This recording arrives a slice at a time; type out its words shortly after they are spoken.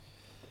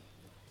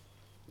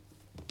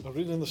Our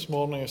reading this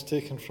morning is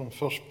taken from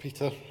 1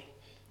 Peter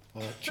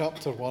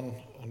chapter 1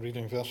 and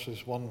reading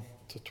verses 1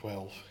 to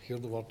 12. Hear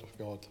the word of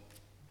God.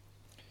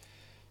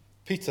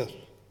 Peter,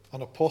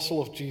 an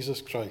apostle of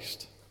Jesus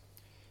Christ,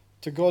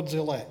 to God's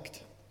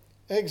elect,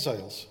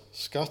 exiles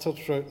scattered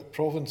throughout the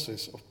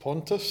provinces of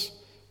Pontus,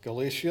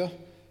 Galatia,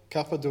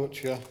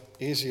 Cappadocia,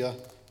 Asia,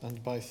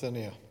 and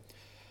Bithynia,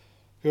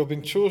 who have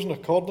been chosen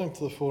according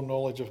to the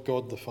foreknowledge of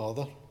God the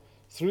Father,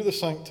 through the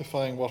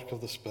sanctifying work of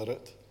the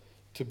Spirit,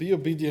 to be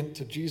obedient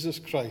to Jesus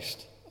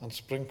Christ and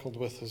sprinkled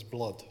with his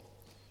blood.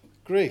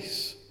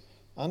 Grace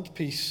and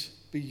peace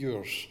be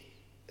yours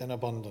in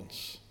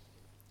abundance.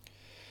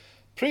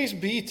 Praise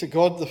be to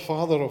God the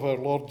Father of our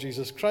Lord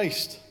Jesus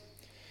Christ.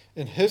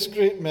 In his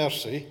great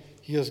mercy,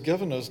 he has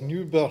given us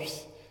new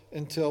birth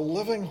into a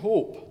living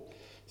hope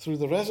through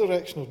the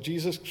resurrection of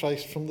Jesus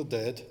Christ from the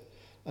dead,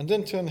 and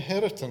into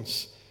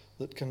inheritance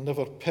that can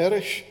never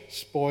perish,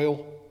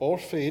 spoil, or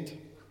fade.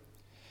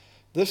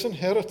 This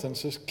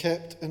inheritance is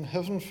kept in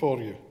heaven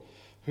for you,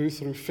 who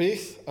through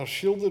faith are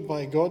shielded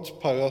by God's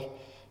power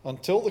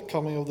until the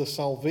coming of the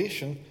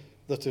salvation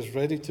that is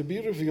ready to be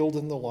revealed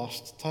in the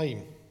last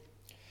time.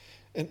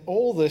 In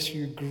all this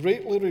you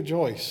greatly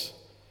rejoice,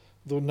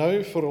 though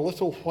now for a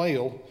little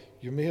while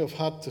you may have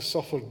had to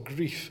suffer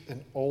grief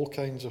in all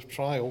kinds of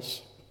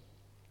trials.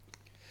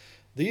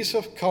 These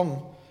have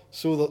come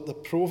so that the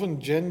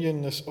proven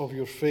genuineness of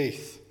your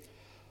faith,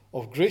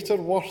 of greater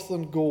worth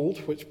than gold,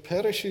 which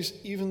perishes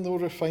even though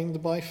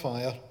refined by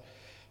fire,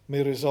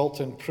 may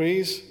result in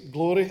praise,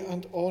 glory,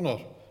 and honour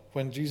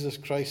when Jesus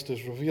Christ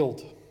is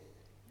revealed.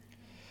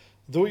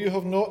 Though you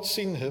have not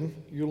seen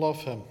him, you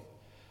love him,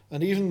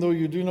 and even though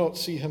you do not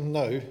see him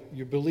now,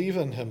 you believe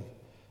in him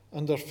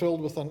and are filled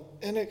with an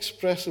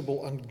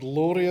inexpressible and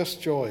glorious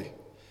joy,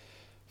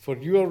 for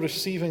you are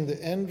receiving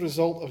the end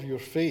result of your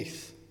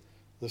faith,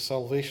 the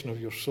salvation of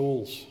your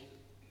souls.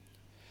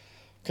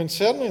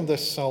 Concerning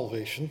this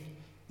salvation,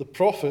 the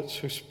prophets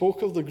who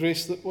spoke of the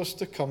grace that was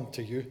to come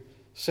to you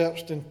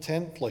searched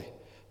intently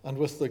and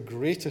with the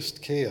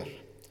greatest care,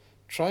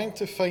 trying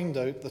to find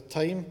out the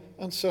time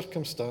and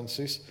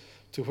circumstances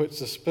to which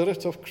the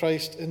Spirit of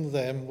Christ in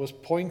them was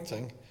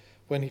pointing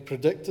when he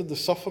predicted the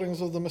sufferings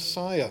of the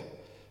Messiah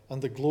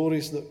and the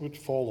glories that would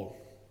follow.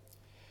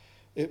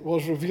 It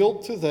was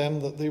revealed to them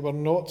that they were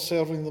not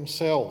serving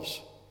themselves,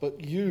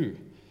 but you,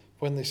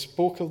 when they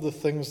spoke of the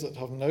things that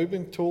have now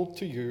been told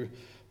to you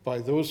by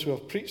those who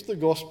have preached the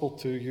gospel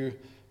to you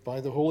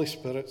by the Holy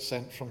Spirit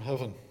sent from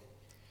heaven.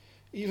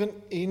 Even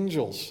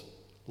angels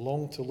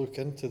long to look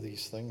into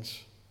these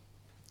things.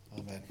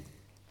 Amen.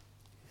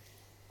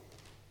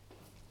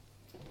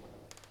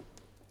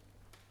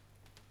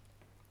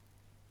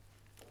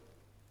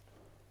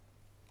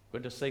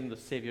 We're going to sing "The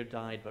Saviour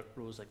Died but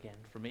Rose Again"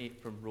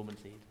 from Romans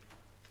 8.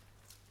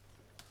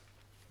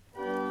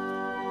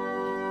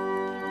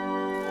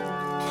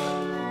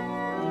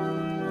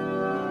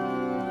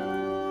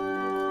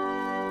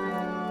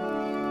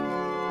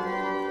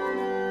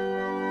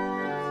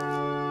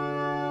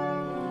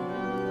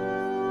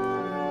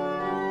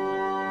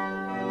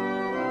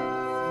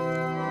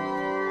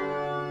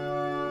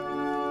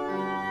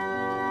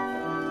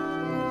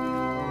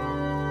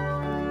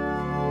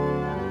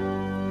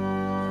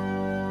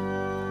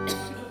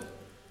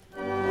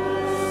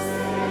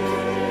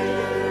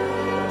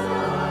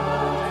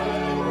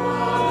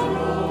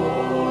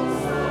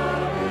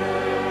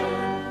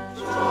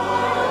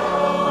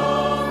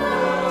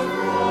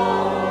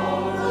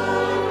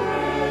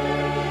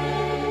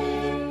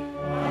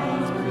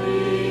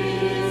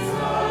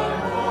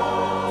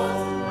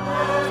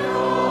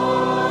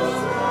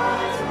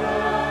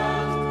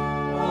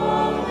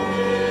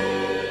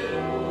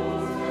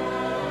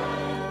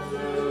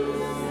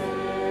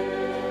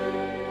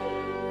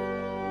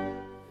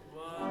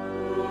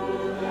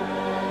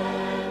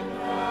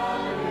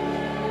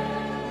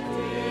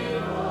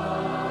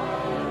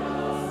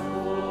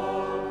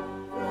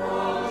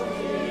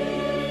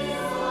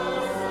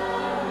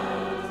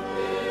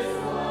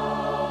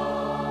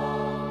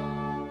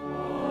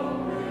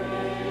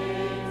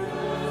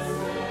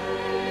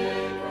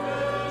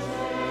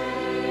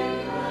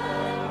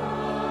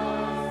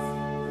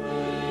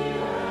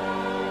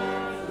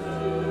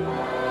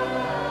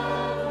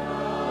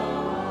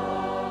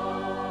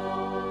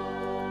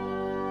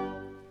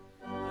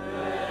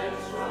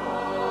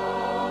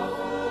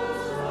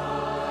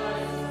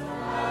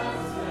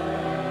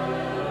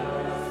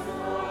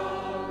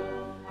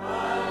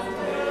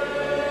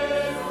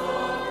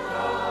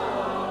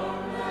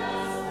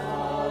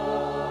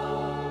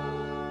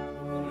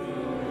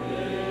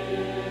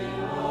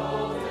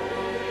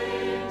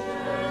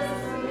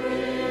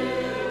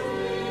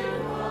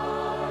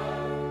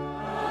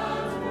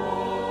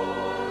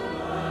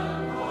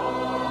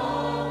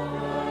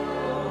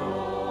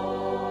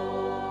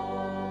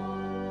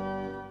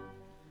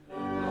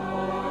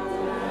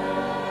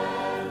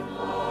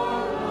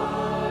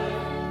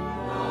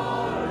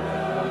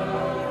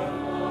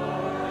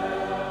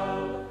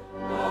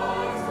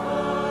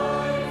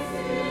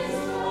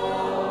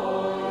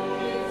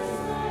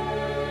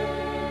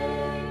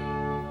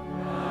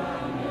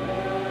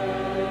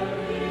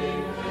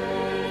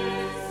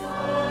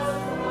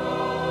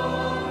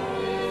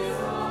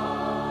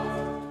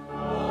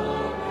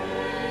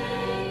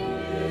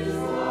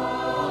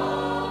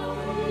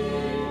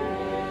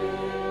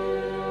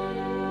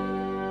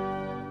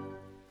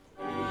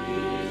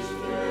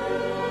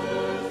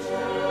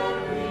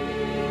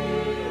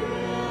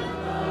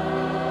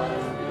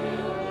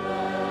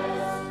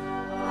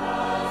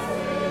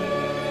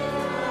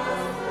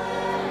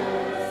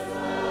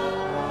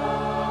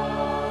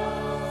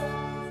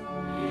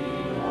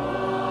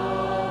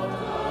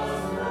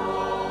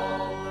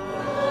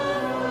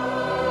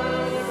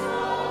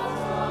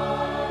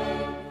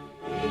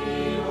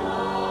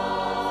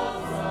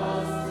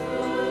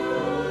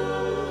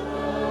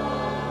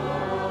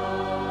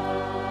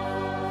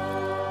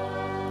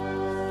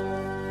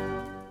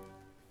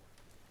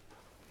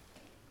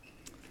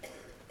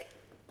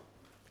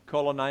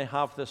 Colin, I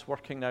have this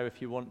working now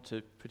if you want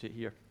to put it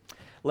here.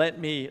 Let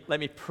me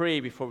pray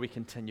before we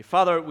continue.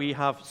 Father, we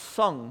have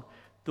sung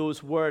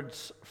those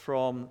words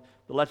from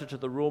the letter to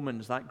the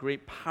Romans, that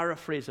great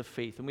paraphrase of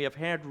faith, and we have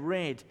heard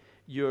read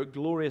your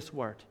glorious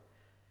word.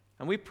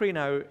 And we pray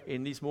now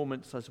in these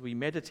moments as we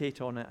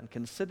meditate on it and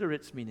consider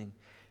its meaning,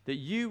 that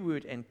you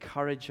would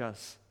encourage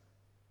us,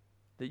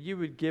 that you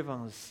would give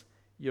us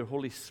your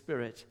Holy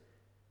Spirit,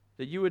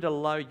 that you would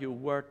allow your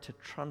word to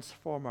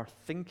transform our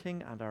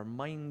thinking and our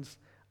minds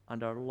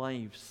and our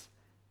lives,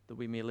 that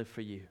we may live for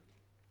you.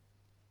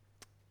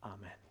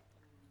 Amen.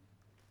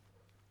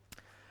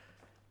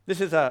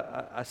 This is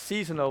a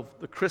season of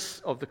the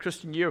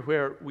Christian year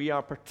where we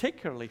are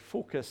particularly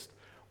focused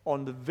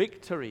on the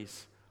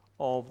victories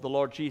of the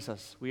Lord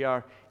Jesus. We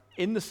are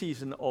in the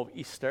season of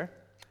Easter,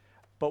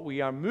 but we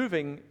are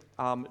moving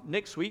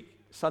next week.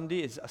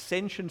 Sunday is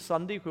Ascension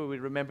Sunday, where we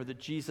remember that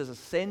Jesus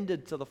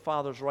ascended to the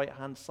Father's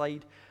right-hand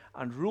side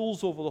and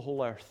rules over the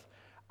whole earth.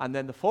 And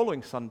then the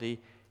following Sunday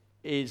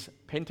is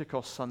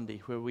Pentecost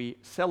Sunday, where we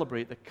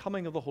celebrate the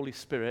coming of the Holy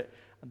Spirit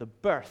and the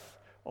birth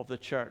of the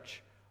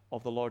church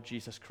of the Lord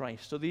Jesus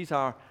Christ. So these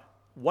are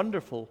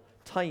wonderful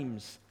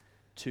times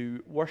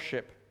to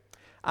worship.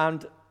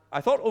 And I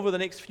thought over the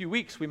next few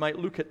weeks we might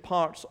look at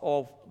parts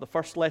of the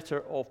first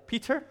letter of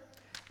Peter.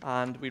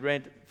 And we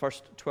read the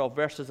first 12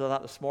 verses of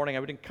that this morning. I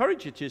would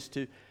encourage you just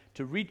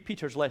to read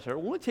Peter's letter. It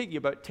will only take you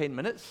about 10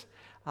 minutes,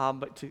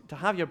 but to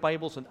have your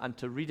Bibles and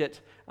to read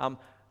it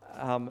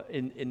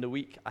in the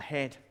week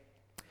ahead.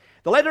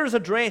 The letter is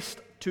addressed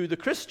to the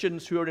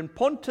Christians who are in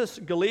Pontus,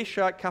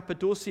 Galatia,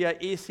 Cappadocia,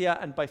 Asia,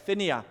 and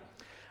Bithynia.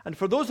 And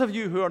for those of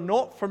you who are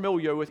not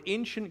familiar with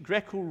ancient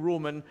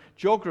Greco-Roman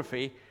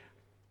geography,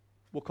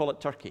 we'll call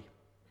it Turkey.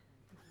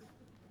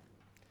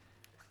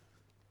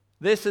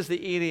 This is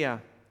the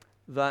area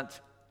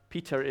that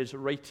Peter is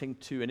writing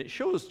to, and it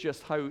shows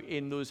just how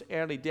in those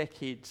early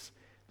decades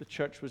the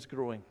church was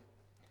growing.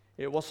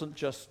 It wasn't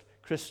just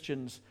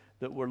Christians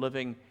that were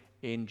living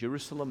in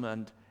Jerusalem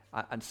and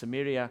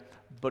Samaria,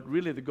 but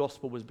really the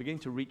gospel was beginning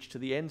to reach to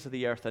the ends of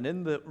the earth. And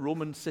in the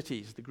Roman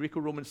cities, the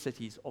Greco-Roman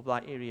cities of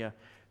that area,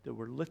 there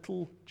were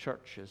little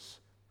churches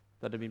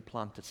that had been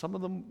planted. Some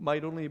of them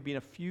might only have been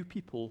a few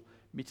people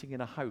meeting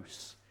in a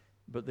house,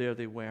 but there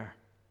they were.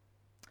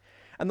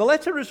 And the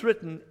letter is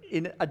written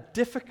in a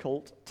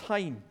difficult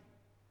time.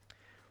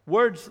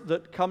 Words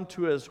that come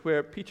to us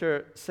where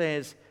Peter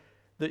says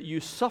that you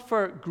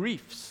suffer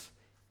griefs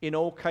in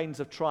all kinds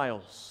of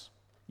trials.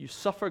 You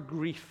suffer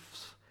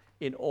griefs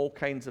in all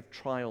kinds of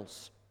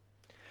trials.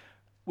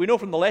 We know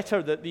from the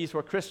letter that these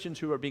were Christians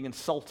who were being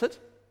insulted.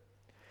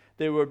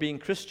 They were being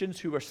Christians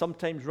who were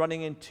sometimes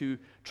running into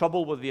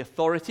trouble with the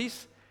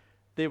authorities.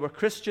 They were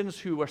Christians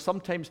who were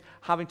sometimes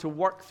having to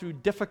work through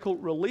difficult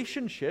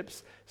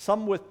relationships,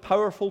 some with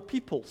powerful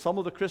people. Some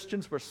of the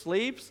Christians were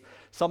slaves.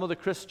 Many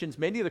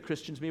of the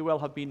Christians may well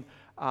have been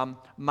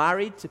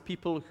married to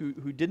people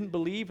who didn't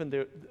believe,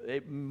 and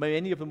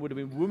many of them would have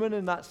been women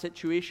in that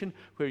situation,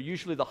 where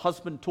usually the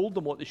husband told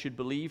them what they should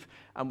believe,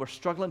 and were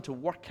struggling to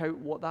work out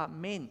what that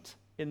meant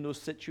in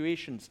those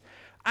situations.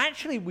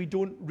 Actually, we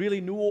don't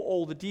really know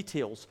all the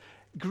details.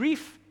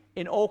 Grief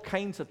in all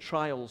kinds of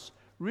trials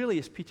really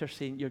is Peter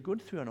saying, you're going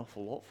through an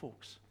awful lot,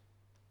 folks.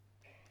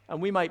 And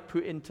we might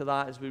put into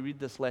that as we read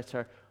this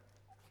letter,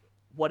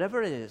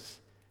 whatever it is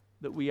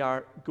that we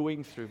are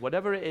going through,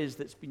 whatever it is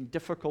that's been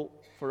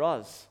difficult for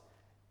us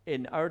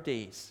in our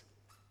days,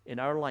 in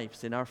our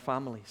lives, in our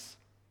families.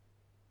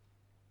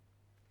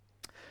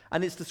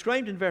 And it's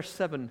described in verse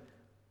 7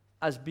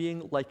 as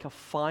being like a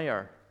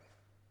fire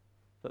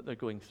that they're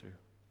going through.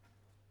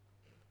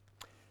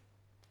 I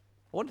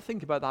want to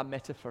think about that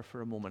metaphor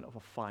for a moment of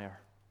a fire.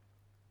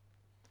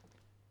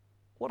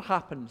 What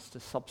happens to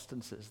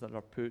substances that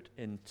are put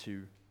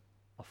into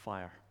a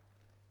fire?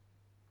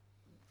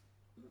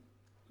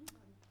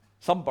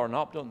 Some burn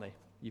up, don't they?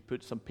 You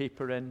put some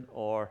paper in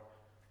or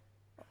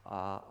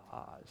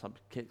some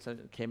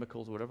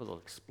chemicals or whatever, they'll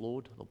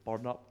explode, they'll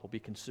burn up, they'll be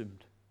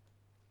consumed.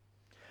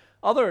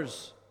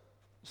 Others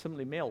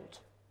simply melt.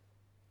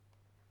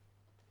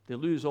 They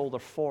lose all their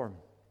form,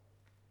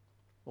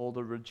 all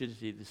their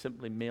rigidity. They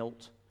simply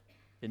melt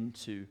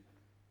into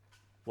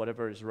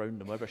whatever is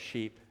around them, whatever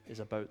shape is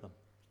about them.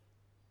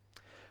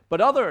 But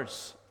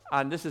others,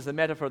 and this is the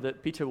metaphor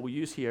that Peter will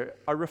use here,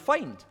 are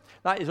refined.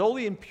 That is, all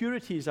the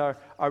impurities are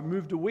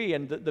moved away,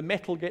 and the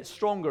metal gets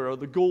stronger, or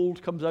the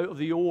gold comes out of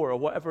the ore, or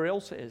whatever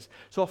else it is.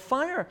 So a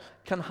fire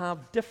can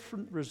have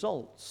different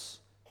results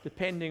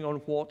depending on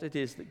what it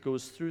is that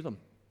goes through them.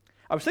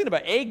 I was thinking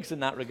about eggs in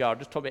that regard,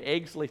 just talking about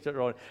eggs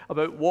later on,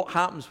 about what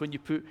happens when you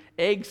put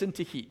eggs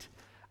into heat.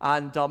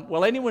 And,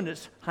 anyone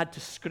that's had to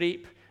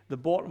scrape the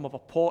bottom of a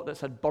pot that's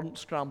had burnt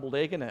scrambled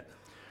egg in it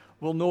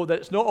will know that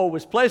it's not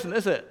always pleasant,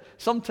 is it?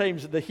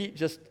 Sometimes the heat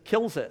just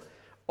kills it.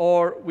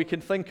 Or we can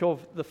think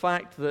of the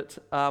fact that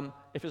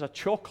if it's a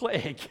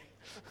chocolate egg,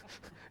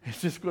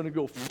 it's just going to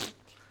go.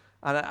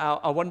 And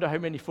I wonder how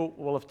many folk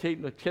will have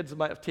taken, the kids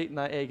might have taken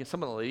that egg, and some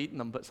will have eaten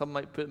them, but some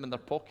might put them in their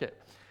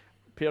pocket.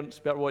 Parents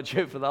better watch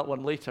out for that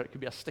one later. It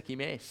could be a sticky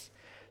mess.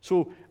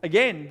 So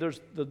again,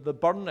 there's the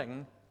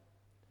burning,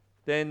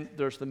 then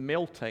there's the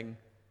melting,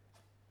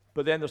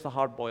 but then there's the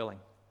hard boiling.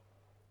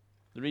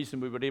 The reason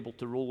we were able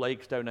to roll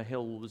eggs down a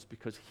hill was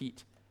because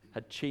heat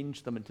had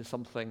changed them into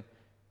something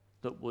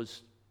that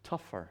was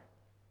tougher.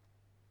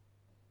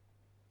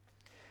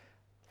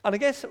 And I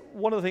guess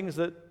one of the things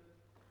that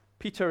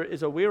Peter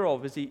is aware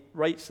of as he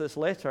writes this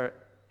letter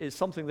is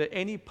something that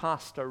any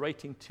pastor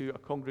writing to a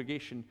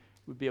congregation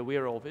would be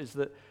aware of, is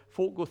that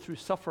folk go through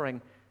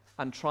suffering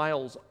and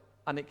trials,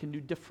 and it can do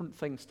different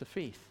things to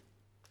faith.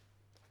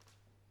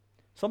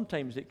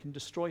 Sometimes it can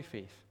destroy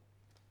faith.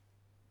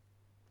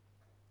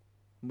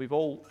 And we've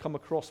all come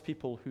across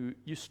people who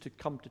used to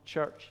come to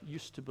church,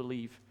 used to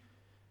believe,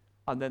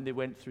 and then they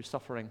went through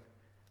suffering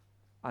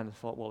and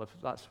thought, well, if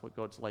that's what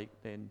God's like,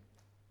 then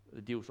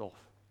the deal's off.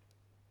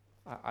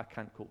 I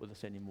can't cope with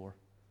this anymore.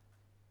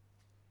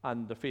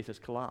 And their faith has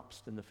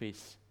collapsed in the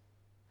face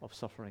of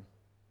suffering.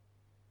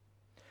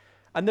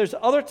 And there's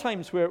other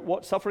times where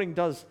what suffering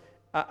does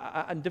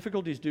and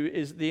difficulties do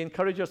is they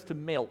encourage us to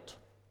melt.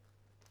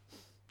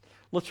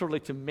 Literally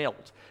to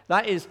melt.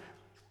 That is,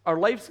 our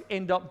lives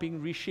end up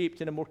being reshaped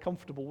in a more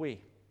comfortable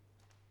way.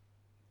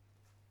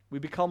 We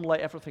become like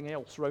everything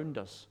else around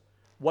us.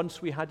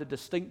 Once we had a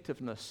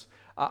distinctiveness,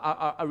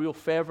 a real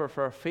fervor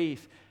for our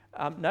faith.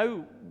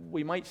 Now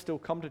we might still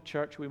come to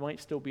church, we might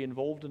still be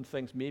involved in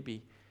things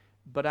maybe,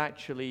 but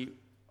actually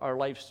our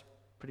lives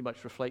pretty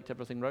much reflect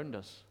everything around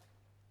us.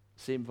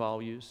 Same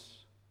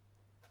values,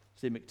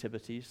 same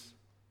activities,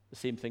 the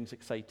same things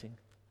exciting.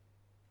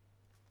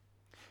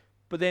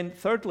 But then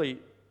thirdly,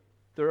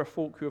 there are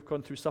folk who have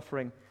gone through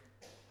suffering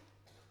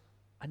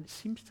and it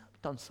seems to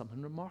have done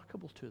something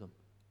remarkable to them.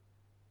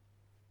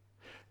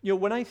 You know,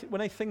 when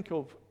I think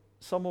of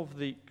some of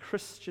the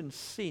Christian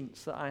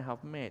saints that I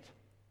have met,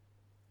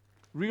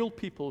 real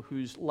people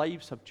whose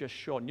lives have just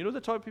shone. You know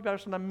the type of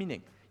person I'm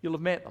meaning? You'll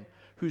have met them.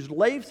 Whose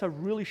lives have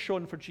really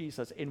shone for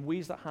Jesus in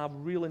ways that have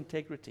real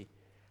integrity.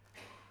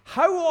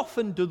 How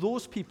often do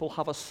those people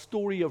have a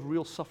story of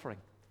real suffering?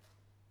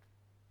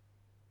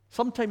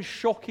 Sometimes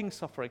shocking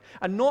suffering.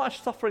 And not a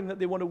suffering that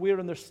they want to wear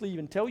on their sleeve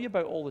and tell you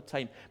about all the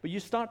time. But you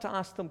start to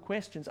ask them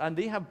questions, and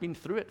they have been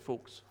through it,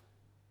 folks.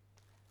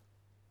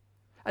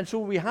 And so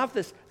we have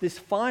this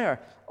fire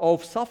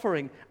of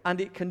suffering, and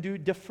it can do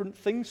different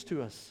things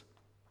to us.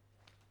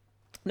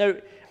 Now,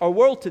 our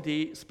world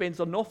today spends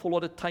an awful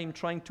lot of time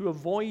trying to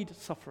avoid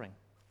suffering.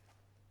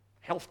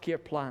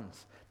 Healthcare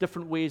plans,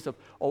 different ways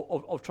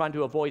of trying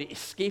to avoid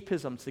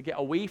escapism, to get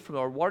away from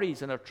our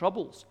worries and our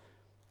troubles.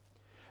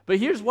 But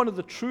here's one of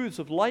the truths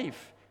of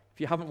life, if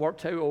you haven't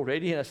worked out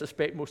already, and I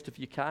suspect most of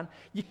you can.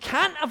 You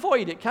can't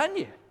avoid it, can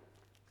you?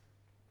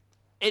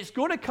 It's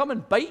going to come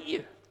and bite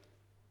you,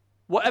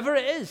 whatever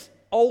it is,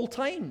 all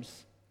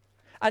times.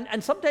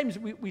 And sometimes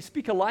we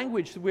speak a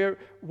language where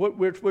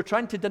we're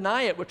trying to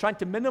deny it, we're trying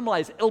to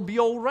minimize it. It'll be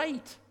all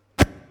right.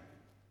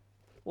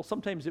 Well,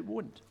 sometimes it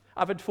won't.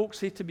 I've had folks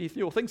say to me,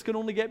 things can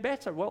only get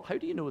better. Well, how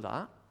do you know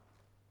that?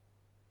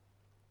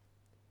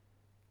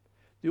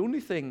 The only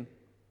thing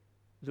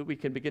that we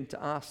can begin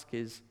to ask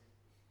is,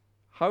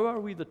 how are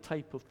we the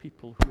type of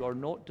people who are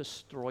not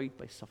destroyed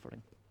by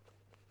suffering?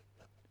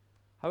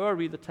 How are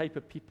we the type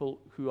of people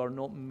who are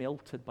not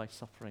melted by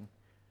suffering?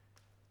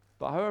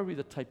 But how are we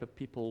the type of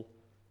people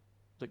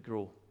that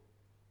grow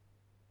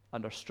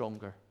and are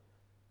stronger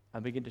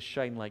and begin to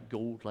shine like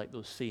gold, like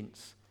those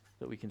saints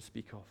that we can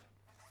speak of?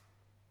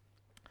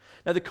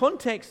 Now, the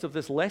context of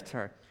this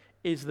letter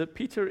is that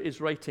Peter is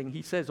writing,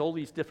 he says all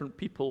these different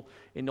people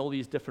in all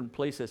these different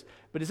places.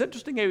 But it's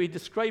interesting how he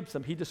describes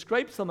them. He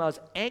describes them as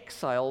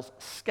exiles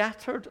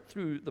scattered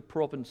through the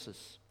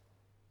provinces.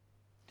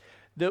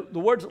 The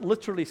words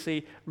literally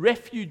say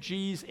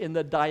refugees in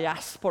the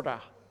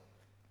diaspora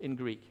in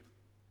Greek.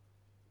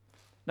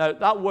 Now,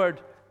 that word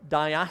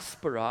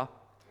diaspora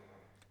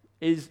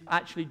is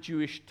actually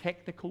Jewish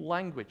technical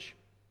language.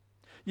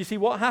 You see,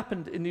 what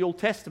happened in the Old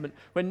Testament,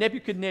 when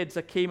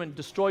Nebuchadnezzar came and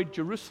destroyed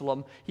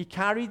Jerusalem, he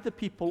carried the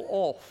people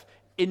off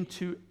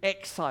into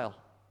exile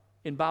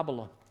in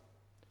Babylon.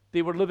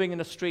 They were living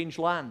in a strange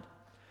land.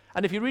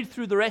 And if you read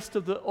through the rest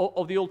of the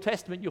Old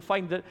Testament, you'll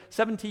find that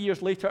 70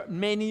 years later,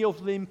 many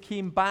of them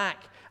came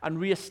back and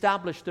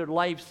reestablished their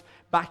lives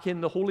back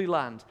in the Holy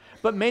Land.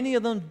 But many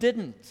of them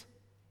didn't.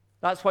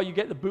 That's why you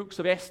get the books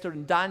of Esther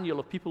and Daniel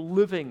of people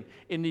living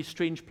in these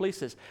strange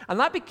places. And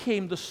that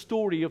became the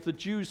story of the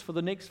Jews for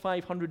the next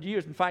 500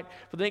 years. In fact,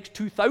 for the next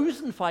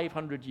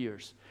 2,500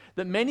 years.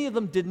 That many of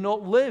them did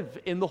not live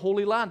in the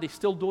Holy Land. They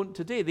still don't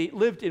today. They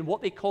lived in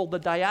what they called the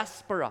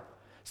diaspora.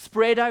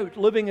 Spread out,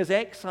 living as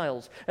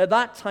exiles. At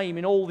that time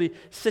in all the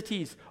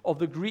cities of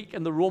the Greek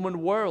and the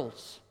Roman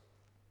worlds.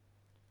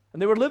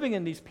 And they were living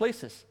in these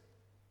places.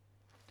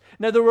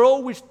 Now, there were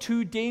always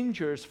two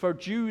dangers for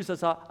Jews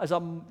as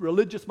a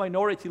religious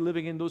minority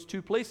living in those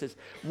two places.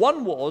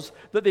 One was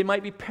that they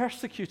might be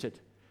persecuted,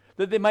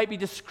 that they might be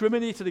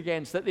discriminated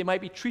against, that they might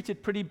be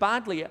treated pretty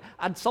badly.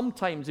 And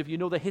sometimes, if you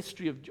know the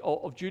history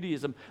of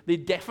Judaism, they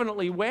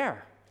definitely were.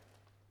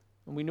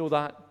 And we know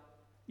that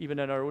even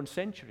in our own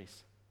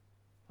centuries,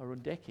 our own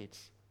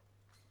decades.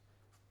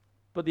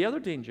 But the other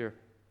danger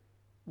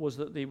was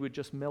that they would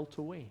just melt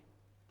away,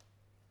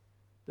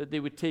 that they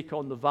would take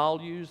on the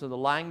values and the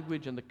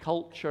language and the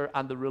culture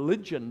and the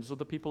religions of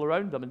the people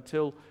around them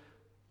until,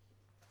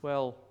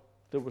 well,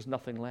 there was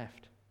nothing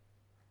left.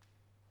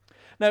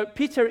 Now,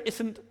 Peter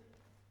isn't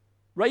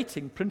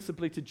writing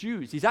principally to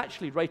Jews. He's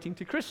actually writing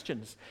to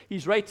Christians.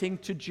 He's writing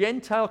to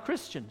Gentile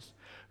Christians.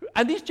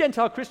 And these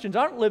Gentile Christians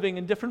aren't living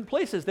in different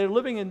places. They're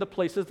living in the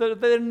places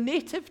that they're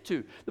native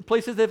to, the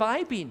places that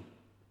I've been.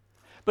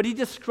 But he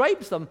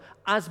describes them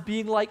as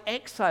being like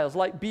exiles,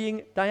 like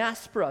being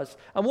diasporas.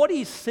 And what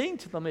he's saying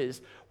to them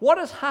is, what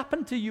has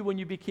happened to you when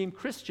you became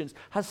Christians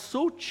has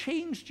so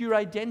changed your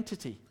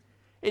identity.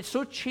 It's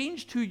so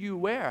changed who you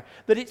were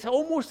that it's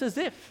almost as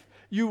if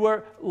you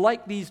were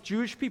like these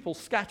Jewish people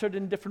scattered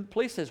in different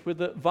places where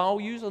the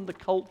values and the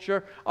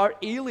culture are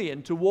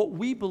alien to what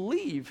we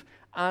believe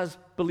as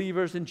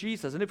believers in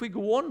Jesus. And if we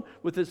go on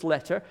with this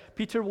letter,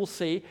 Peter will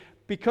say,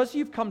 because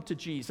you've come to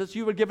Jesus,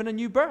 you were given a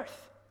new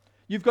birth.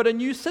 You've got a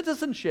new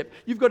citizenship.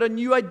 You've got a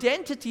new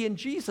identity in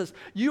Jesus.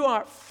 You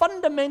are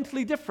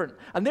fundamentally different.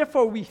 And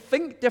therefore, we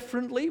think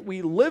differently.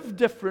 We live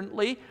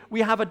differently.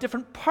 We have a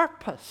different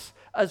purpose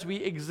as we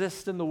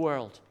exist in the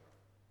world.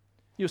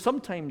 You know,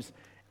 sometimes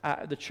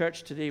the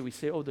church today, we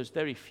say, oh, there's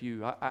very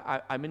few.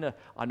 I'm in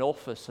an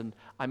office, and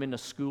I'm in a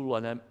school,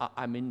 and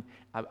I'm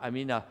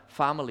in a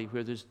family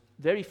where there's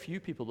very few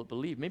people that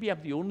believe. Maybe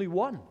I'm the only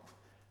one.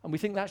 And we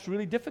think that's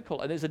really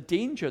difficult, and there's a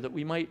danger that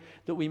we might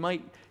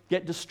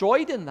get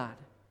destroyed in that.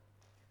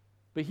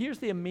 But here's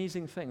the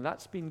amazing thing.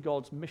 That's been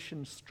God's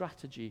mission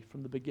strategy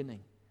from the beginning,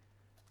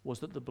 was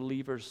that the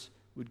believers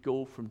would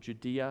go from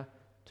Judea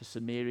to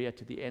Samaria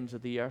to the ends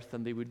of the earth,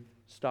 and they would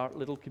start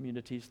little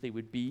communities. They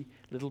would be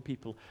little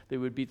people. They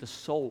would be the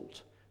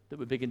salt that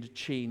would begin to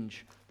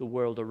change the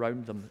world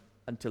around them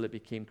until it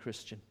became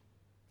Christian.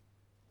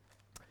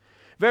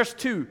 Verse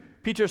 2,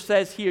 Peter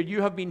says here,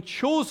 you have been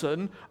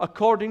chosen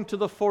according to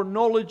the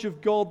foreknowledge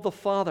of God the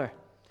Father.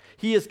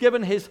 He has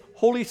given his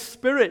Holy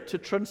Spirit to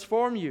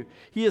transform you.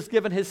 He has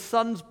given his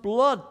Son's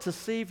blood to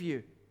save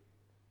you.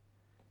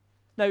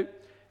 Now,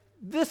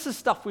 this is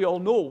stuff we all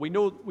know. We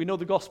know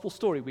the gospel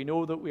story. We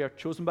know that we are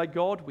chosen by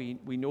God. We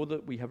know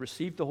that we have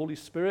received the Holy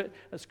Spirit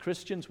as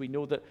Christians. We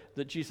know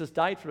that Jesus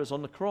died for us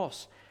on the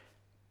cross.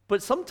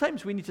 But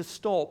sometimes we need to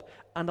stop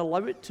and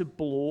allow it to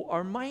blow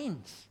our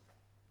minds.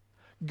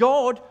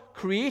 God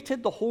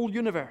created the whole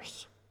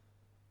universe,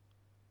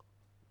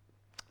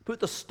 put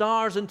the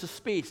stars into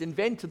space,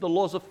 invented the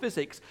laws of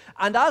physics,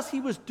 and as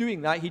he was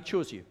doing that, he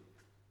chose you.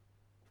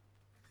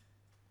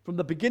 From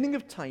the beginning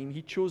of time,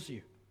 he chose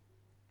you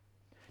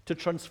to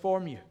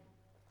transform you.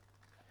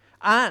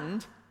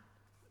 And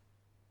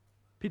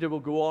Peter will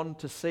go on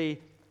to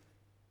say,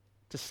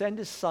 to send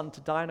his Son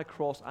to die on a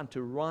cross and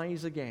to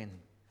rise again,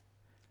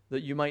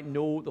 that you might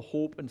know the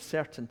hope and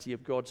certainty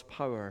of God's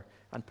power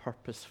and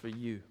purpose for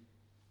you.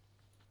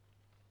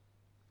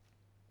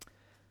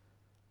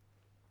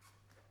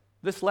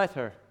 This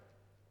letter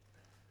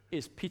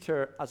is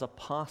Peter as a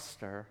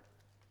pastor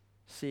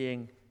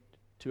saying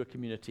to a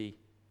community,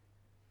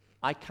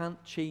 I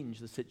can't change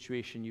the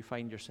situation you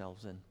find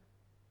yourselves in.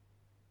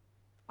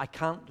 I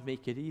can't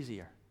make it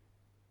easier.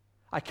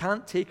 I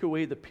can't take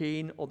away the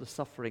pain or the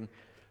suffering,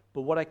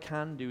 but what I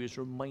can do is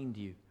remind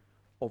you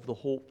of the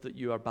hope that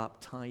you are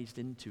baptized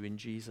into in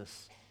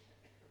Jesus.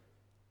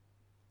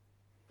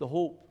 The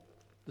hope,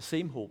 the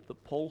same hope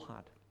that Paul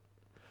had.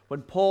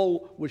 When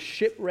Paul was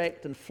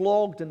shipwrecked and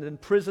flogged and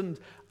imprisoned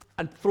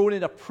and thrown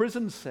in a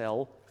prison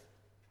cell,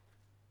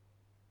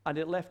 and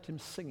it left him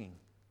singing,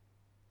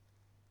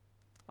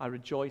 I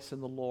rejoice in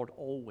the Lord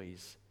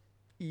always,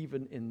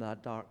 even in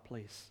that dark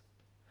place.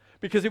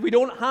 Because if we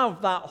don't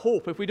have that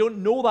hope, if we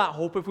don't know that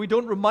hope, if we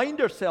don't remind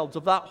ourselves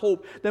of that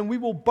hope, then we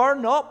will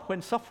burn up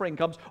when suffering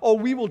comes, or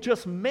we will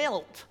just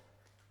melt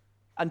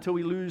until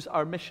we lose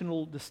our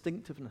missional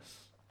distinctiveness.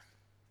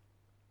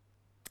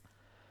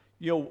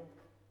 You know,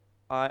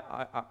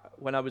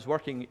 when I was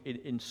working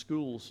in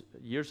schools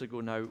years ago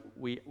now,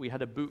 we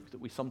had a book that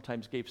we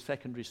sometimes gave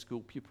secondary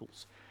school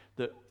pupils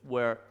that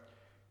were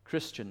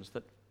Christians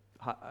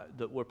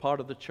that were part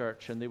of the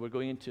church, and they were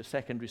going into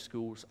secondary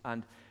schools,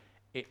 and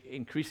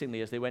increasingly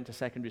as they went to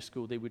secondary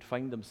school, they would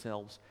find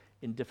themselves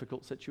in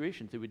difficult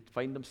situations. They would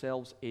find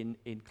themselves in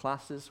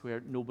classes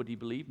where nobody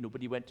believed,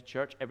 nobody went to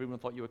church, everyone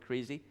thought you were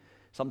crazy.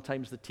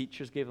 Sometimes the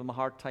teachers gave them a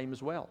hard time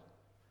as well.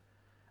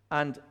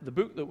 And the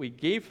book that we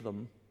gave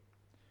them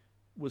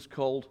was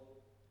called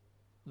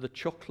The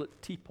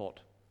Chocolate Teapot.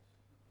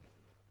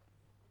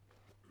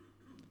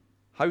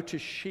 How to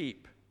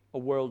shape a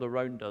world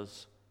around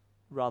us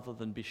rather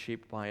than be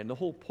shaped by. And the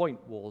whole point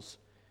was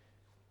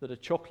that a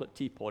chocolate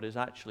teapot is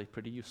actually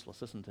pretty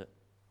useless, isn't it?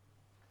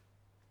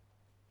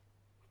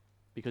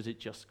 Because it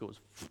just goes.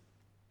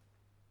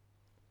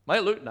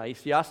 Might look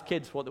nice. You ask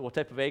kids what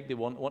type of egg they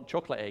want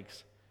chocolate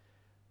eggs.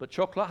 But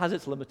chocolate has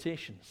its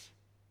limitations.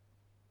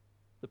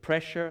 The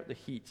pressure, the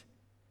heat,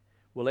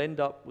 will end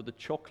up with the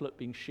chocolate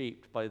being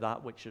shaped by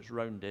that which is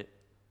round it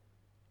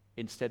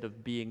instead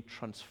of being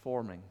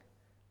transforming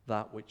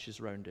that which is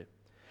round it.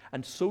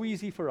 and so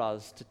easy for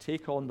us to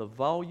take on the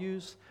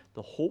values,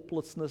 the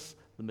hopelessness,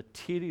 the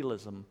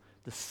materialism,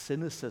 the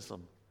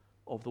cynicism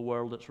of the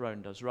world that's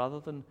around us, rather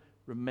than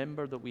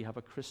remember that we have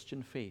a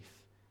Christian faith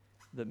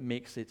that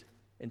makes it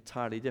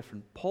entirely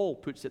different. Paul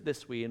puts it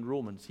this way in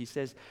Romans. He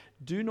says,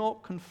 "Do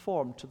not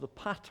conform to the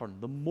pattern,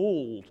 the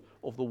mold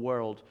of the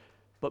world,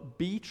 but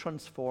be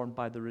transformed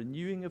by the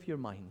renewing of your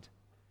mind,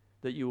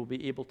 that you will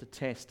be able to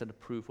test and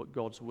approve what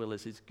God's will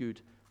is, his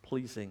good,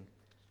 pleasing,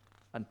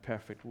 and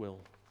perfect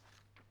will."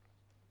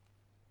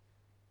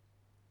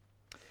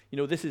 You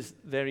know, this is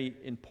very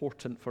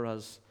important for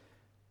us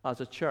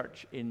as a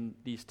church in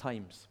these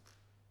times.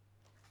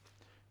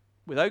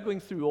 Without going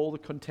through all the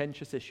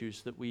contentious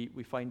issues that we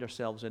find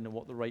ourselves in and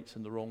what the rights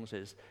and the wrongs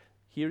is,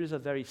 here is a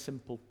very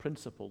simple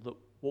principle that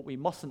what we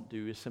mustn't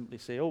do is simply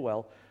say, oh,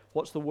 well,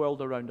 what's the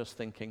world around us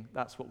thinking?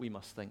 That's what we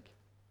must think.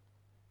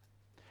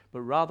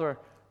 But rather,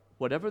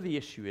 whatever the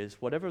issue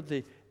is, whatever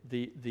the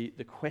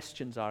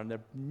questions are, and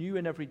they're new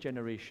in every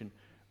generation,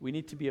 we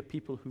need to be a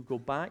people who go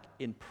back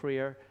in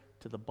prayer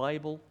to the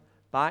Bible,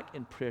 back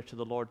in prayer to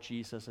the Lord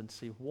Jesus, and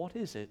say, what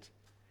is it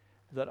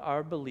that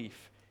our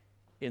belief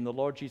in the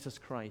Lord Jesus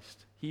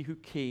Christ, he who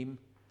came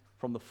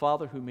from the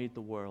Father who made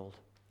the world,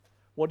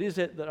 what is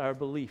it that our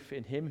belief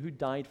in him who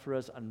died for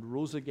us and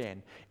rose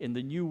again in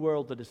the new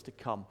world that is to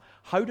come,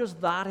 how does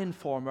that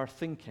inform our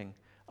thinking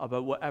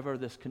about whatever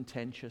this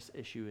contentious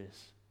issue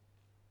is?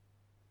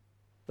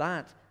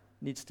 That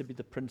needs to be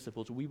the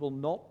principles. We will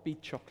not be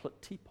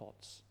chocolate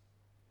teapots.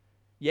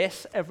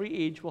 Yes, every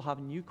age will have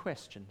new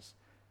questions,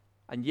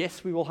 and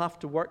yes, we will have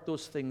to work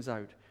those things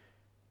out.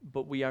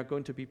 But we are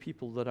going to be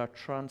people that are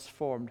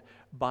transformed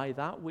by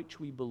that which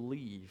we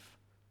believe,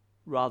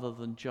 rather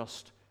than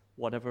just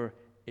whatever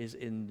is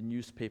in the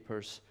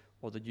newspapers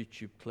or the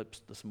YouTube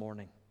clips this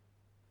morning.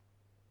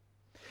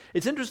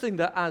 It's interesting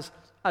that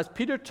as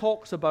Peter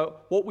talks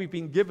about what we've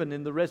been given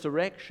in the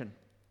resurrection,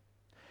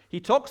 he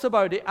talks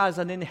about it as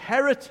an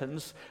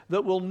inheritance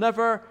that will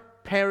never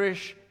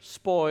perish,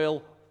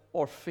 spoil,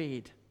 or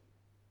fade,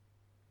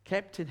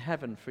 kept in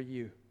heaven for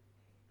you.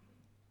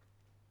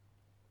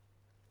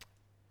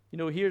 You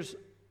know, here's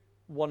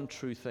one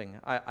true thing.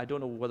 I don't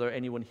know whether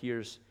anyone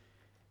here's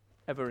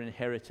ever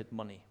inherited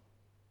money.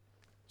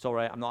 It's all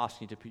right, I'm not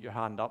asking you to put your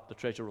hand up. The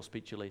treasurer will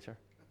speak to you later.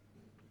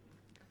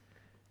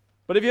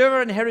 But if you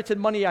ever inherited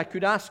money, I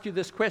could ask you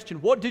this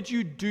question. What did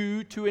you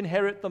do to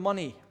inherit the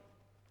money?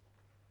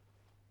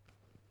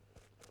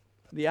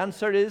 The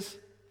answer is,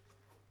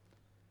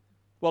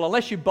 well,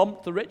 unless you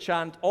bumped the rich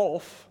aunt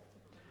off,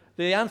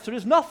 the answer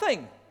is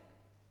nothing.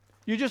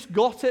 You just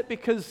got it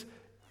because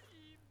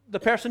the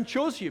person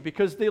chose you,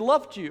 because they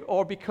loved you,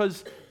 or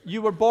because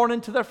you were born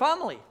into their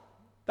family.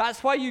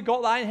 That's why you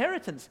got that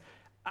inheritance.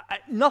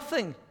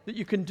 Nothing that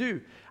you can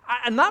do.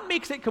 And that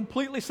makes it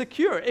completely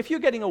secure. If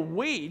you're getting a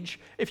wage,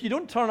 if you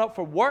don't turn up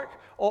for work,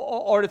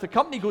 or if the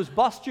company goes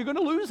bust, you're going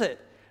to lose it.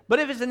 But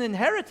if it's an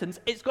inheritance,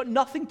 it's got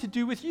nothing to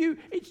do with you.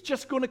 It's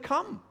just going to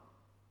come.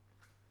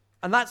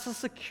 And that's the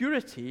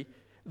security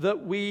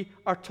that we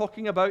are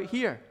talking about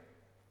here.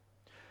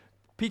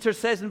 Peter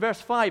says in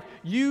verse 5,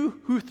 you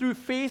who through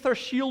faith are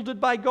shielded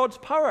by God's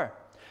power.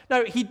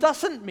 Now, he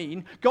doesn't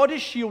mean God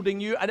is shielding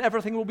you and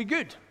everything will be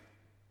good.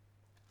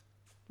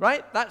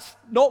 Right? That's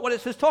not what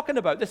this is talking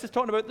about. This is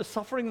talking about the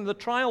suffering and the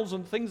trials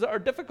and things that are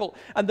difficult.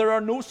 And there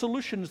are no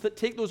solutions that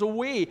take those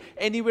away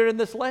anywhere in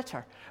this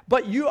letter.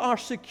 But you are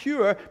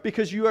secure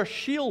because you are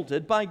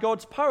shielded by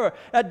God's power.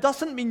 That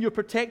doesn't mean you're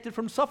protected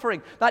from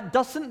suffering. That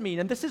doesn't mean,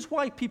 and this is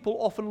why people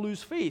often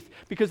lose faith,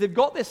 because they've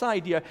got this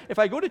idea, if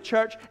I go to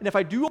church and if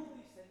I do all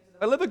these things,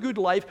 if I live a good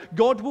life,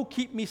 God will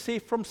keep me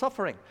safe from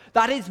suffering.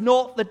 That is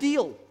not the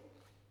deal.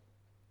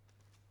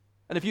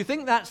 And if you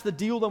think that's the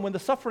deal, then when the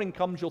suffering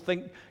comes, you'll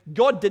think,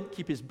 God didn't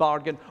keep his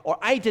bargain, or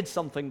I did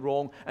something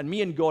wrong, and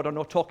me and God are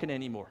not talking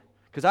anymore.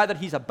 Because either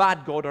he's a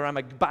bad God or I'm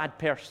a bad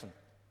person.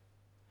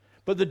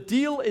 But the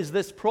deal is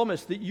this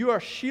promise that you are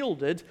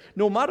shielded,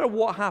 no matter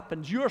what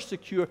happens, you are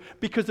secure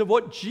because of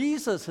what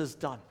Jesus has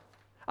done.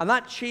 And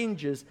that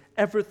changes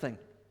everything.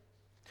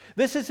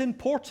 This is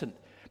important,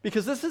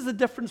 because this is the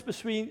difference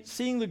between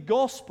seeing the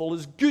gospel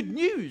as good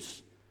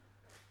news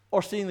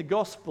or seeing the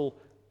gospel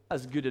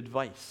as good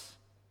advice.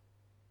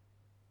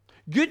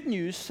 Good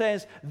news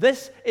says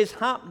this is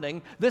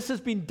happening, this has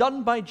been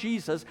done by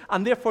Jesus,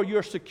 and therefore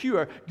you're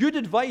secure. Good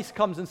advice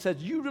comes and says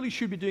you really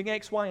should be doing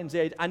X, Y, and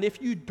Z, and if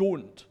you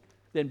don't,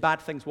 then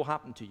bad things will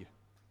happen to you.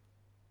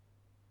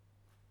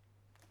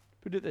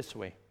 Put it this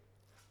way.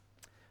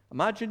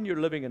 Imagine you're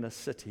living in a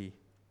city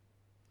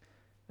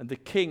and the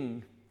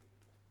king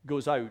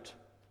goes out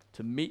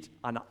to meet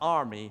an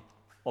army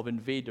of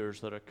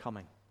invaders that are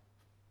coming.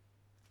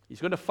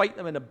 He's going to fight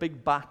them in a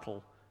big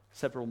battle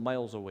several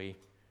miles away.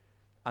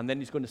 And then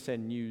he's going to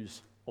send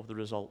news of the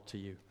result to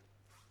you.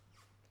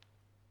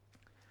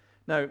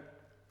 Now,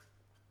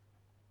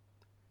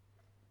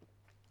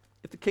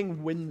 if the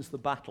king wins the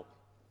battle,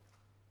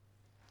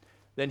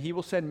 then he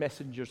will send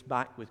messengers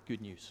back with good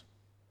news.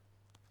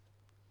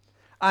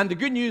 And the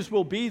good news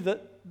will be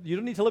that you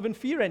don't need to live in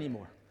fear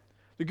anymore.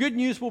 The good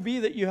news will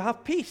be that you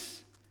have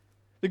peace.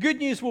 The good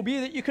news will be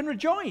that you can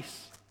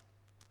rejoice.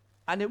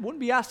 And it won't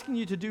be asking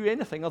you to do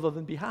anything other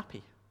than be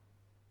happy,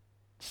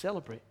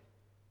 celebrate.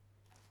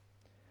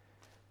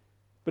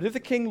 But if the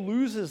king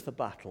loses the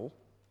battle,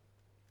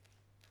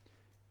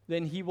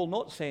 then he will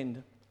not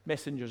send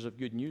messengers of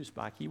good news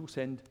back. He will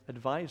send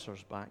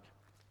advisors back.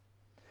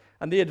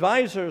 And the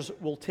advisors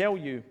will tell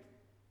you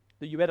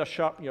that you better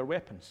sharpen your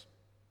weapons,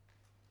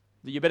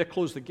 that you better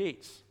close the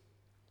gates,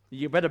 that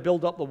you better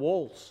build up the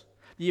walls,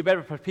 that you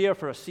better prepare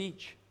for a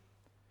siege,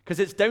 because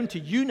it's down to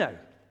you now.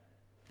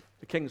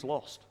 The king's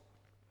lost.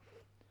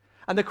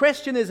 And the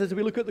question is, as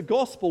we look at the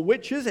gospel,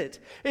 which is it?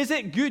 Is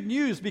it good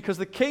news because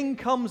the king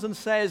comes and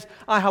says,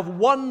 I have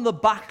won the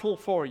battle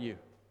for you,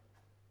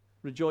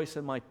 rejoice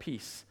in my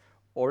peace?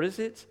 Or is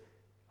it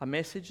a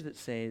message that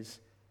says,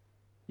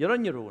 you're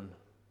on your own.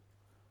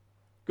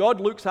 God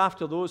looks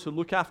after those who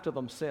look after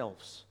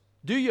themselves.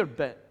 Do your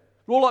bit.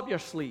 Roll up your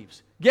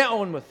sleeves. Get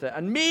on with it.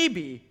 And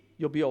maybe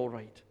you'll be all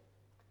right.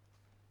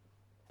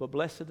 But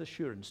blessed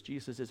assurance,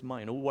 Jesus is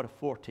mine. Oh, what a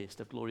foretaste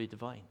of glory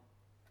divine.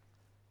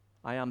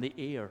 I am the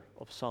heir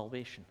of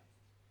salvation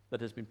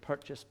that has been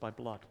purchased by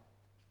blood.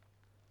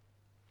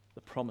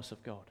 The promise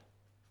of God.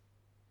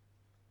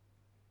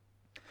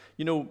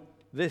 You know,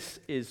 this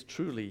is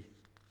truly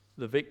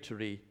the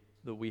victory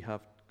that we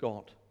have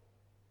got.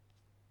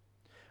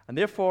 And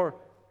therefore,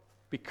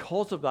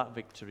 because of that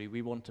victory,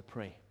 we want to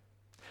pray.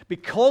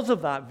 Because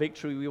of that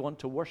victory, we want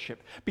to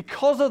worship.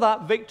 Because of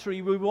that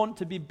victory, we want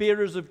to be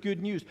bearers of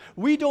good news.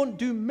 We don't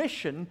do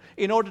mission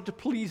in order to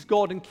please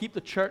God and keep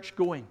the church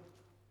going.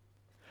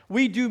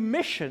 We do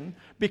mission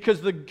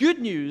because the good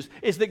news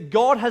is that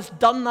God has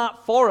done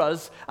that for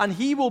us and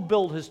He will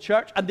build His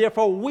church, and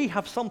therefore we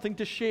have something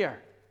to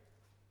share.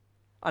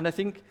 And I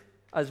think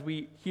as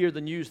we hear the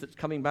news that's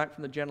coming back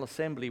from the General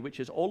Assembly, which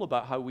is all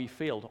about how we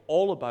failed,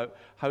 all about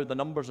how the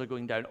numbers are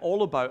going down,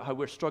 all about how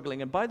we're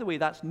struggling. And by the way,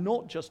 that's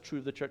not just true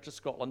of the Church of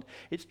Scotland.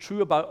 It's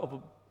true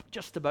of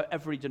just about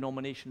every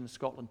denomination in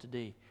Scotland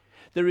today.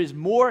 There is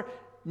more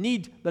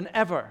need than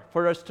ever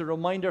for us to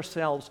remind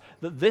ourselves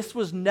that this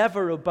was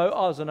never about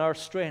us and our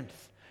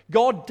strength.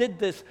 God did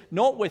this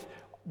not with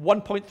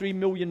 1.3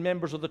 million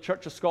members of the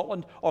Church of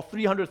Scotland, or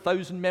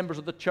 300,000 members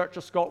of the Church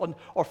of Scotland,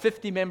 or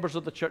 50 members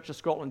of the Church of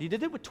Scotland. He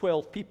did it with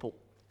 12 people.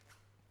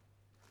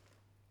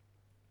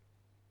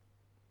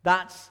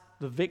 That's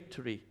the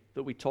victory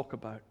that we talk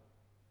about.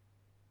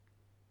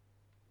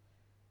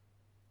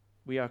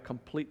 We are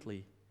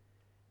completely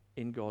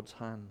in God's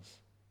hands.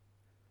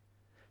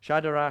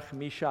 Shadrach,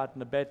 Meshach,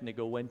 and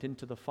Abednego went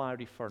into the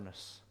fiery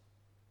furnace.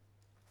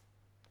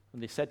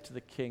 And they said to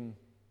the king,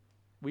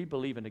 we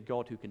believe in a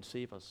God who can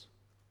save us.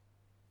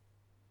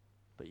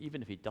 But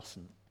even if He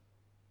doesn't,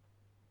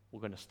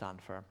 we're going to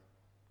stand firm.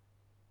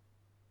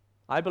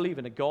 I believe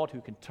in a God who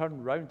can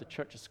turn around the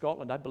Church of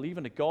Scotland. I believe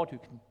in a God who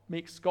can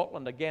make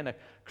Scotland again a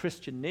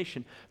Christian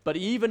nation. But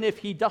even if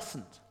He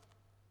doesn't,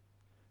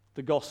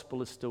 the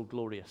gospel is still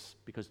glorious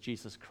because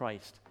Jesus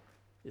Christ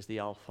is the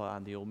Alpha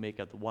and the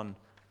Omega, the one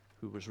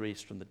who was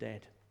raised from the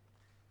dead.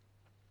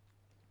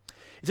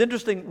 It's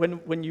interesting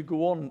when you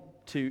go on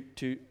to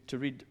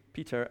read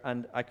Peter,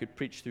 and I could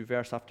preach through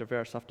verse after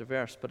verse after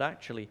verse, but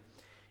actually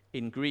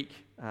in Greek,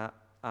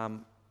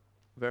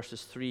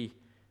 verses 3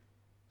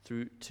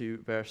 through to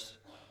verse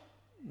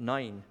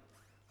 9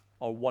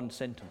 are one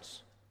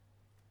sentence.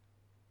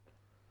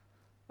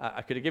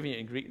 I could have given you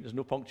it in Greek, there's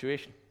no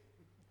punctuation.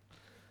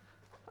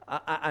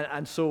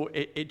 And so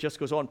it just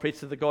goes on. Praise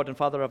to the God and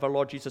Father of our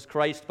Lord Jesus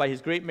Christ. By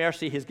His great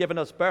mercy, He has given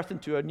us birth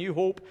into a new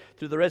hope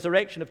through the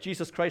resurrection of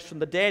Jesus Christ from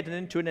the dead, and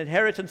into an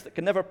inheritance that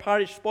can never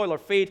perish, spoil, or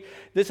fade.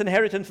 This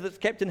inheritance that's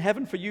kept in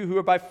heaven for you, who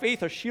are by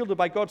faith are shielded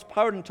by God's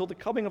power until the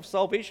coming of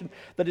salvation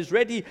that is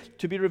ready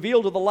to be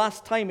revealed at the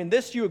last time. In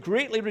this you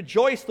greatly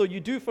rejoice, though you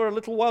do for a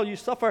little while you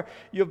suffer.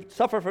 You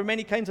suffer for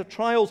many kinds of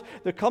trials.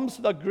 There comes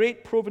the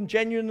great proven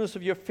genuineness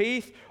of your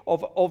faith,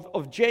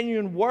 of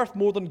genuine worth,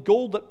 more than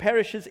gold that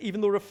perishes,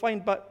 even though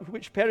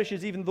which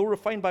perishes even though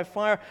refined by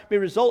fire, may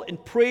result in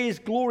praise,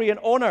 glory, and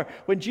honor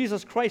when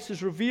Jesus Christ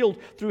is revealed.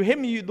 Through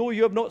Him, though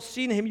you have not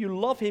seen Him, you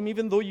love Him.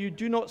 Even though you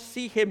do not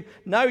see Him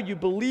now, you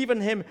believe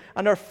in Him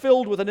and are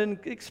filled with an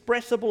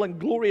inexpressible and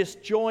glorious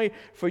joy,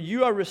 for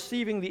you are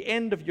receiving the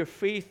end of your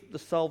faith, the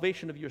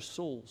salvation of your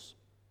souls.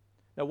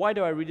 Now, why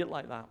do I read it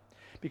like that?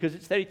 Because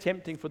it's very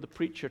tempting for the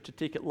preacher to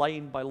take it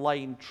line by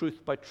line,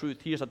 truth by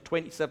truth. Here's a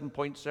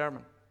 27-point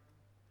sermon.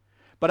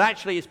 But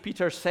actually, as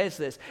Peter says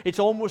this, it's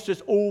almost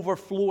just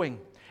overflowing.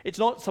 It's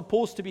not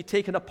supposed to be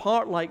taken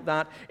apart like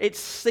that. It's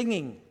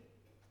singing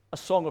a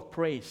song of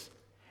praise.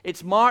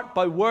 It's marked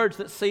by words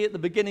that say at the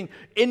beginning,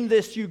 in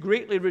this you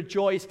greatly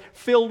rejoice,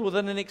 filled with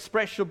an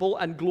inexpressible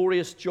and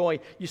glorious joy.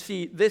 You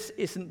see, this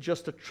isn't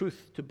just a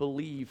truth to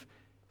believe.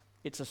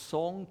 It's a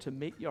song to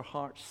make your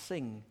heart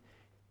sing,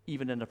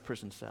 even in a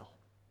prison cell.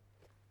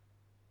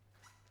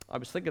 I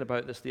was thinking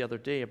about this the other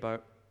day,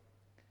 about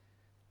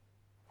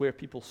where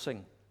people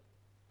sing.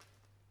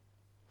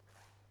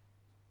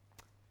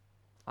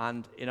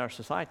 And in our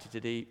society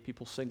today,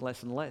 people sing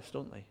less and less,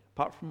 don't they?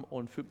 Apart from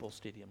on football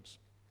stadiums.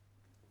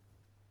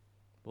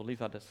 We'll leave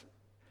that as.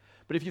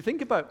 But if you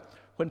think about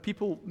when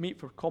people meet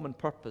for common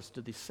purpose,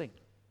 do they sing?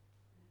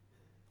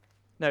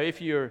 Now,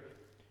 if you're,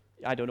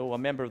 I don't know, a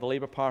member of the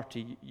Labour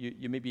Party,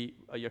 you maybe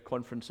at your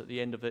conference at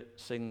the end of it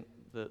sing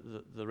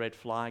the red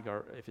flag,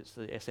 or if it's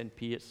the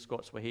SNP, it's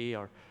Scots Whay,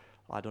 or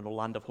I don't know,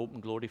 Land of Hope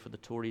and Glory for the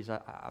Tories.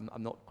 I'm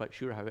not quite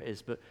sure how it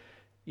is, but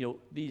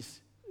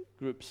these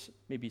groups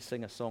maybe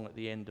sing a song at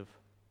the end of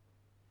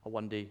a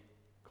one-day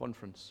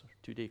conference or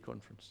two-day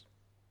conference.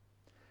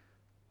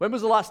 When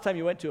was the last time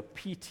you went to a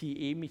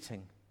PTA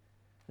meeting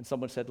and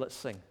someone said, let's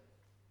sing?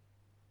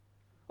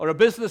 Or a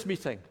business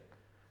meeting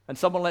and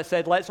someone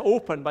said, let's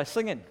open by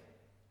singing?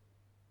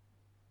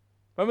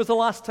 When was the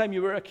last time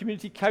you were at a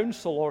community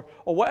council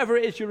or whatever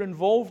it is you're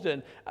involved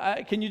in?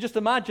 Can you just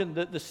imagine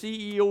the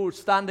CEO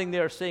standing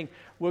there saying,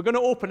 we're going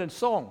to open in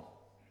song?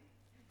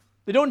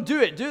 They don't do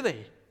it, do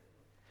they?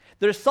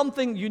 There's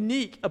something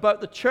unique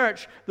about the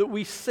church that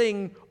we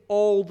sing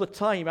all the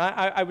time.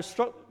 I was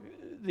struck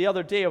the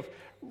other day of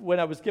when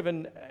I was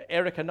given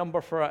Eric a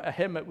number for a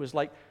hymn. It was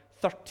like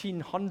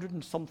 1,300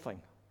 and something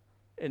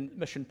in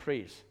Mission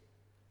Praise,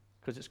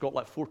 because it's got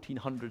like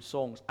 1,400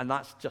 songs, and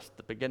that's just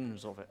the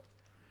beginnings of it.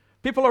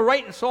 People are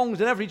writing songs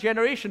in every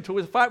generation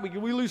to the fact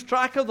we lose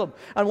track of them.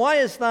 And why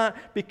is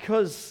that?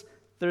 Because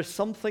there's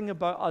something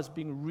about us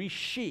being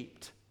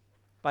reshaped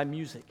by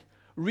music,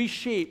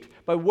 reshaped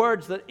by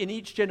words that in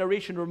each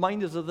generation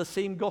remind us of the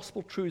same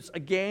gospel truths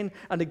again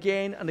and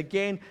again and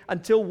again,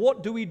 until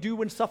what do we do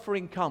when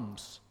suffering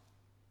comes?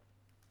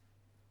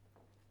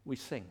 We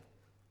sing.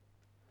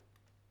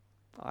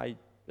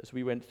 As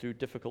we went through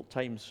difficult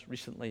times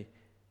recently,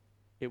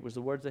 it was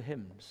the words of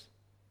hymns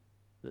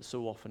that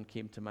so often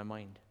came to my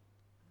mind.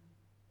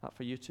 That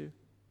for you too?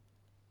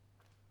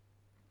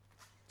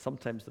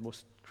 Sometimes the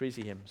most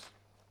crazy hymns.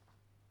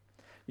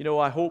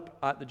 I hope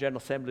at the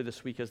General Assembly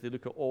this week, as they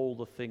look at all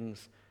the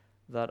things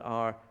that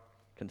are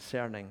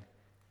concerning,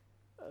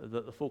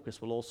 that the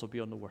focus will also be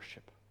on the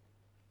worship.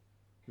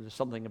 There's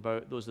something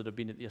about those that have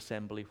been at the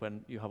assembly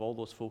when you have all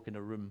those folk in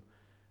a room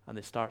and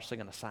they start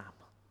singing a psalm,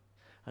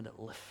 and it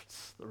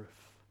lifts the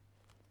roof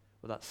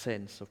with that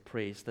sense of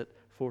praise that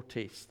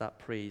foretastes that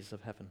praise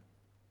of heaven.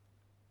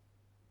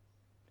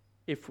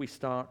 If we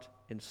start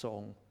in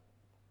song,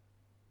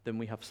 then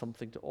we have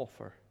something to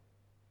offer,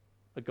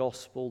 a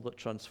gospel that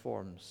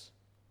transforms,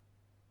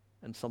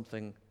 and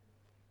something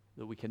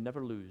that we can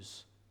never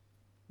lose,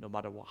 no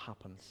matter what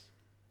happens.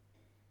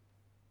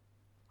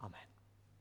 Amen.